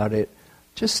concerned about it,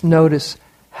 just notice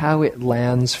how it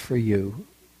lands for you.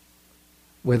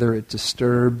 Whether it's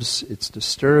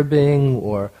disturbing,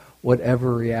 or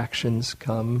whatever reactions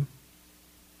come.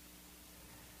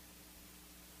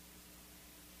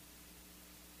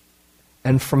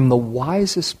 And from the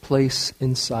wisest place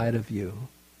inside of you,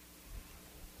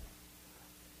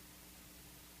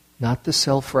 not the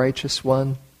self-righteous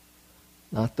one,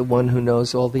 not the one who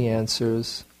knows all the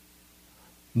answers,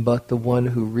 but the one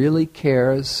who really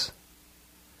cares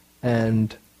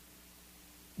and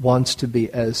wants to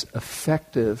be as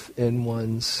effective in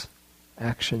one's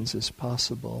actions as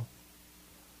possible.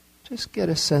 Just get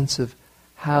a sense of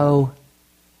how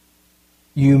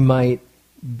you might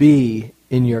be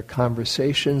in your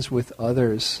conversations with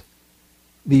others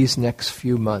these next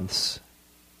few months.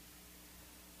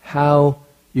 How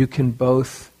you can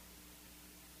both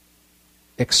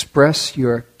express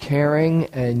your caring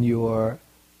and your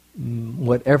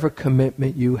whatever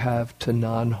commitment you have to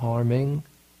non-harming,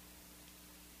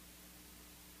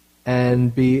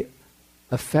 and be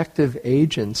effective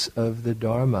agents of the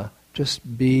Dharma.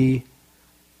 Just be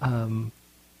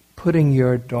putting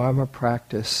your Dharma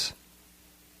practice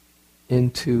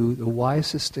into the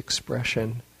wisest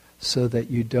expression so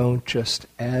that you don't just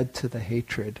add to the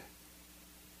hatred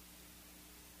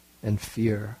and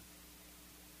fear.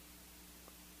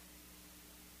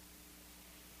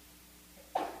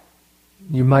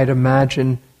 You might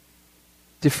imagine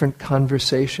different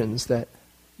conversations that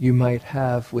you might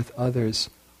have with others.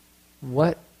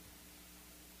 What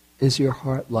is your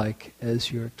heart like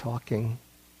as you're talking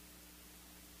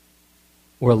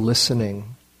or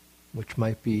listening, which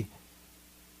might be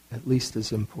at least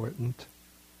as important?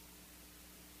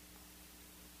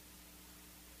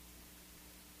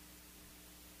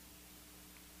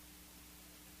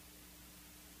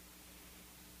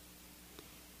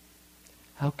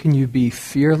 How can you be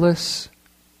fearless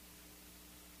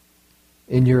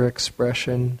in your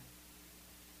expression,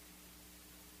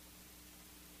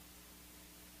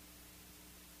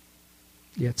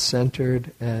 yet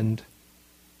centered and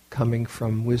coming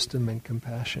from wisdom and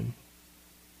compassion?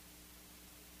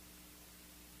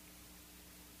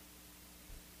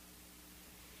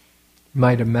 You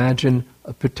might imagine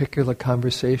a particular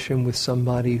conversation with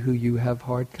somebody who you have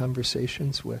hard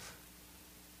conversations with,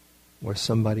 or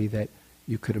somebody that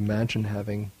you could imagine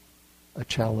having a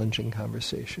challenging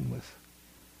conversation with.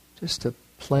 Just to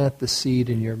plant the seed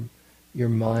in your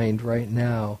mind right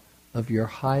now of your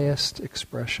highest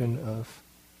expression of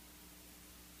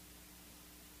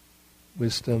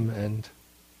wisdom and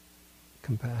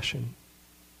compassion.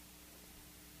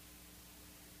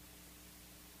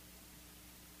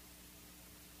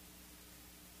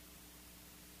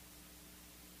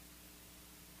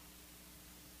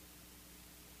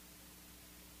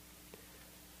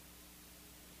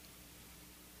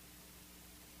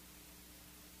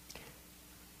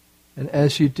 And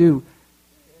as you do,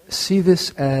 see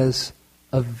this as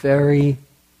a very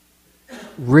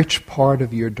rich part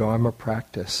of your Dharma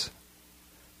practice,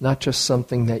 not just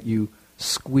something that you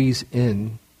squeeze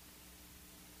in,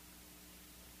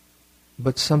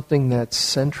 but something that's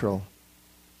central,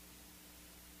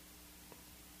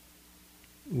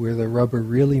 where the rubber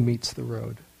really meets the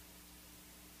road.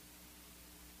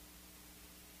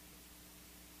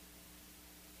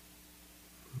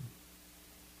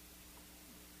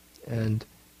 And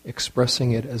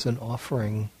expressing it as an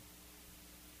offering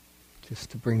just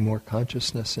to bring more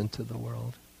consciousness into the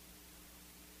world.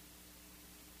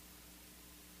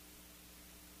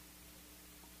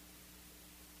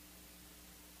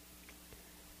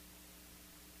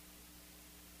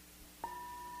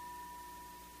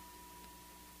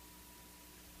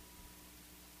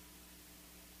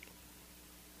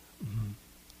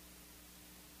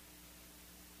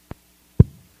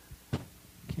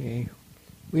 Okay.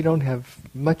 We don't have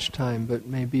much time, but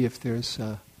maybe if there's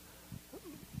a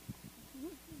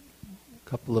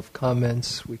couple of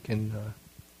comments, we can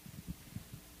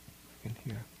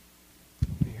hear.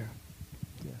 Over here.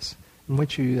 Yes. And why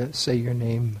don't you say your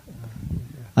name?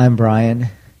 I'm Brian.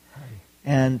 Hi.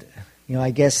 And,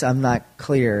 I guess I'm not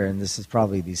clear, and this is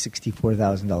probably the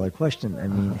 $64,000 question. I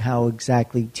mean, how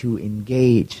exactly to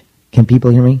engage? Can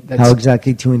people hear me? How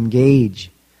exactly to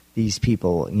engage these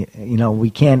people? We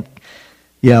can't,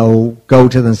 go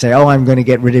to them and say, I'm going to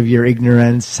get rid of your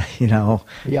ignorance,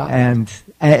 Yeah. And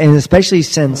especially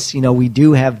since, we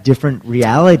do have different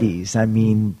realities. I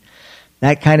mean,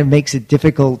 that kind of makes it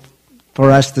difficult for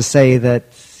us to say that,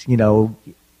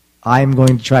 I'm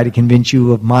going to try to convince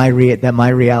you of that my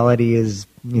reality is,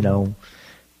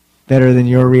 better than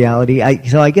your reality.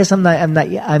 So I guess I'm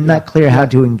not clear how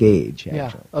to engage. Actually.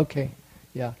 Yeah. Okay.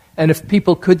 Yeah. And if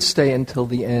people could stay until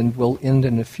the end, we'll end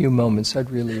in a few moments. I'd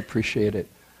really appreciate it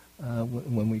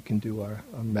when we can do our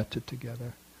metta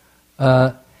together.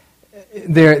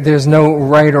 There's no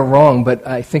right or wrong, but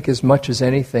I think as much as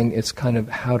anything, it's kind of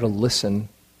how to listen.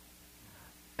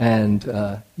 And,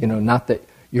 not that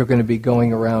you're going to be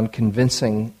going around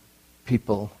convincing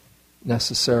people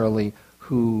necessarily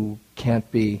who can't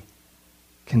be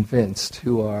convinced,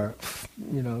 who are,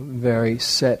 very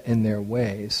set in their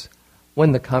ways.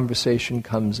 When the conversation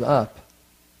comes up,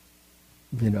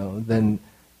 then,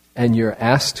 and you're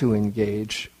asked to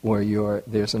engage, or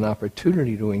there's an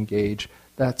opportunity to engage,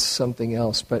 that's something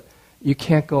else. But you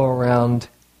can't go around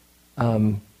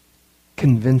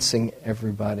convincing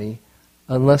everybody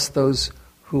unless those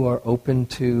who are open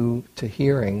to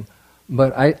hearing.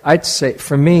 But I'd say,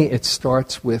 for me, it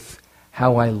starts with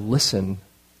how I listen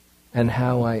and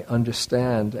how I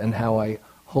understand and how I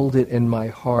hold it in my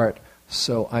heart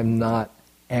so I'm not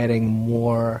adding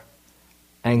more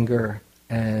anger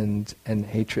and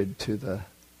hatred to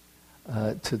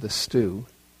the stew.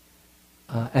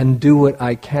 And do what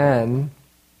I can,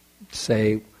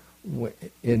 say, when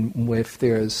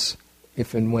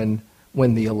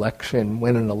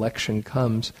an election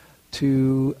comes,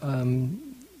 to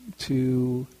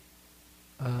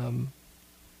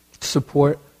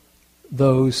support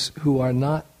those who are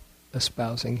not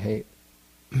espousing hate.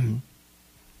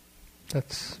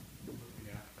 That's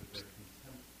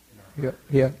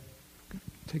yeah.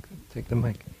 Take the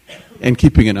mic. And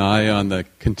keeping an eye on the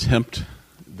contempt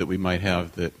that we might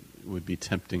have that would be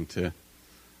tempting to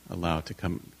allow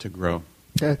to grow.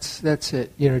 That's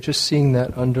it. Just seeing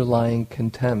that underlying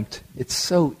contempt. It's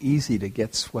so easy to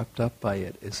get swept up by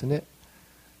it, isn't it?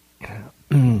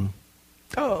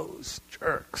 Those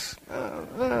jerks.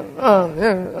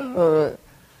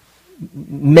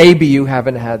 Maybe you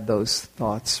haven't had those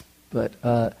thoughts, but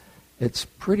it's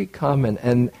pretty common.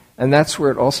 And that's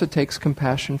where it also takes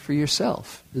compassion for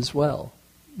yourself as well,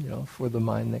 for the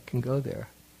mind that can go there.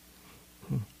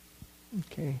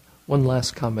 Okay. One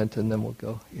last comment, and then we'll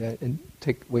go. Yeah, and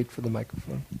wait for the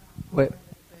microphone. Wait.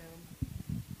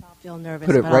 I'll feel nervous.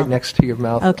 Put it right next to your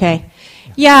mouth. Okay.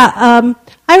 Yeah,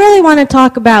 I really want to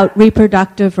talk about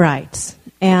reproductive rights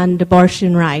and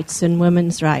abortion rights and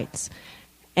women's rights.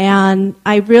 And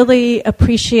I really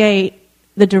appreciate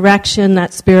the direction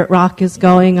that Spirit Rock is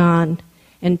going on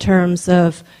in terms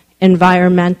of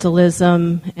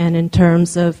environmentalism and in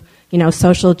terms of,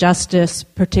 social justice,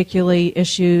 particularly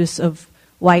issues of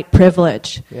white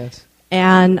privilege. Yes.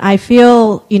 And I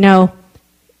feel, in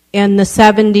the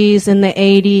 70s and the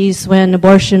 80s when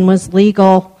abortion was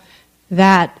legal,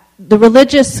 that the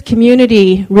religious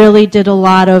community really did a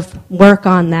lot of work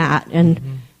on that, and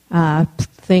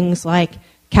things like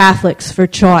Catholics for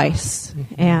Choice.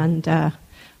 And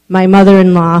my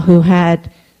mother-in-law, who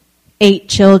had 8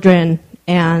 children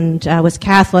and was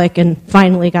Catholic and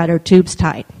finally got her tubes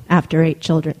tied after 8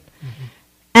 children.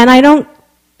 And I don't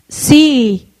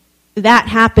see that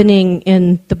happening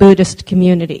in the Buddhist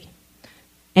community.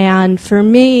 And for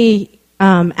me,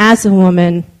 as a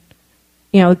woman,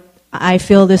 I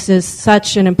feel this is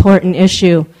such an important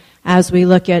issue as we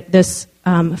look at this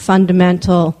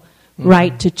fundamental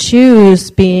right to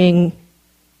choose being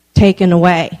taken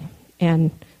away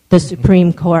in the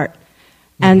Supreme Court.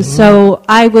 And so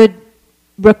I would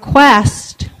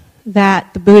request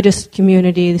that the Buddhist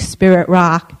community, the Spirit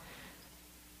Rock,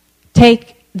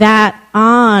 take that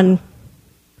on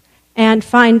and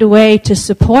find a way to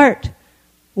support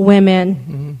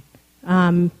women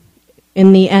in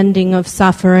the ending of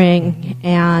suffering,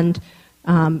 and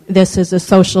this is a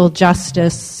social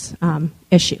justice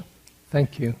issue.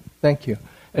 Thank you.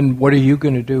 And what are you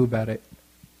going to do about it?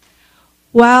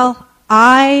 Well,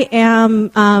 I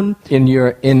am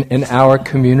in our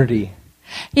community.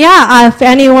 Yeah, if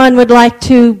anyone would like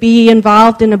to be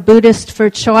involved in a Buddhist for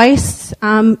Choice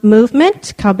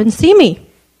movement, come and see me.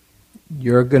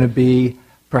 You're going to be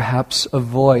perhaps a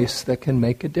voice that can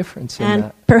make a difference in that.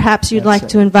 And perhaps you'd like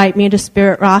to invite me to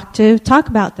Spirit Rock to talk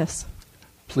about this.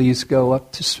 Please go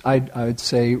up to, I would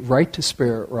say, write to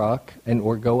Spirit Rock,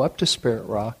 or go up to Spirit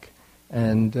Rock,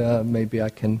 and maybe I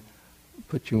can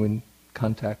put you in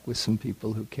contact with some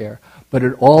people who care. But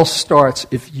it all starts,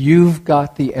 if you've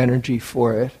got the energy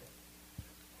for it,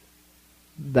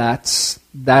 that's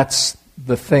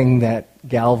the thing that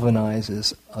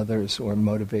galvanizes others or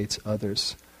motivates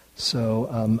others.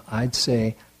 So I'd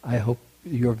say, I hope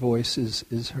your voice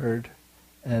is heard,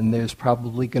 and there's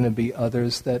probably going to be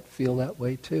others that feel that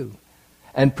way too.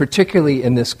 And particularly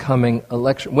in this coming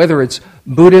election, whether it's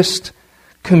Buddhist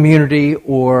community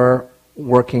or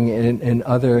working in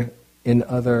other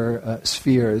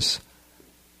spheres,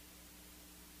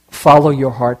 follow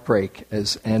your heartbreak,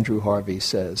 as Andrew Harvey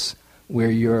says,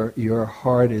 where your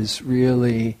heart is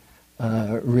really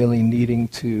needing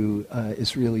to,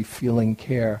 is really feeling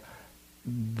care.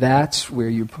 That's where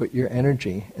you put your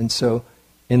energy. And so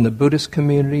in the Buddhist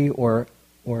community or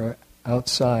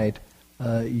outside,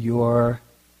 your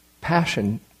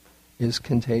passion is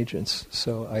contagious.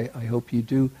 So I hope you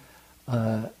do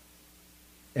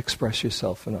express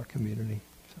yourself in our community.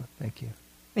 So thank you.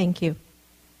 Thank you.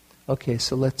 Okay,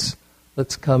 so let's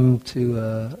come to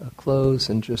a close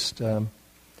and just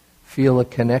feel a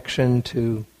connection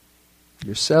to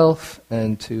yourself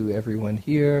and to everyone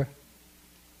here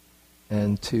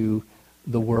and to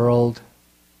the world.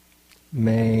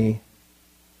 May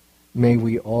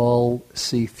we all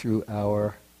see through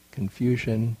our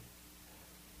confusion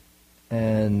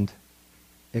and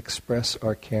express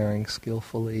our caring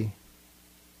skillfully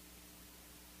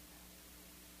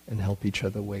and help each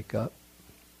other wake up.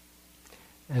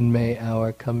 And may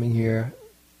our coming here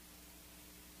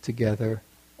together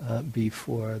be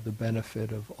for the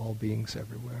benefit of all beings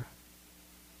everywhere.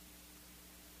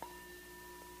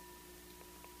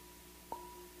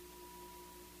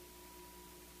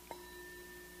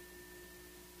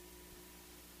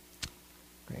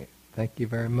 Great. Thank you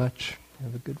very much.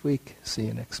 Have a good week. See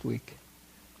you next week.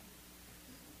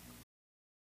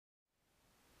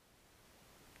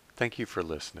 Thank you for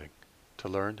listening. To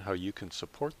learn how you can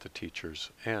support the teachers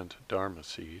and Dharma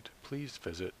Seed, please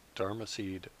visit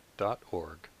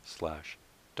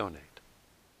dharmaseed.org/donate.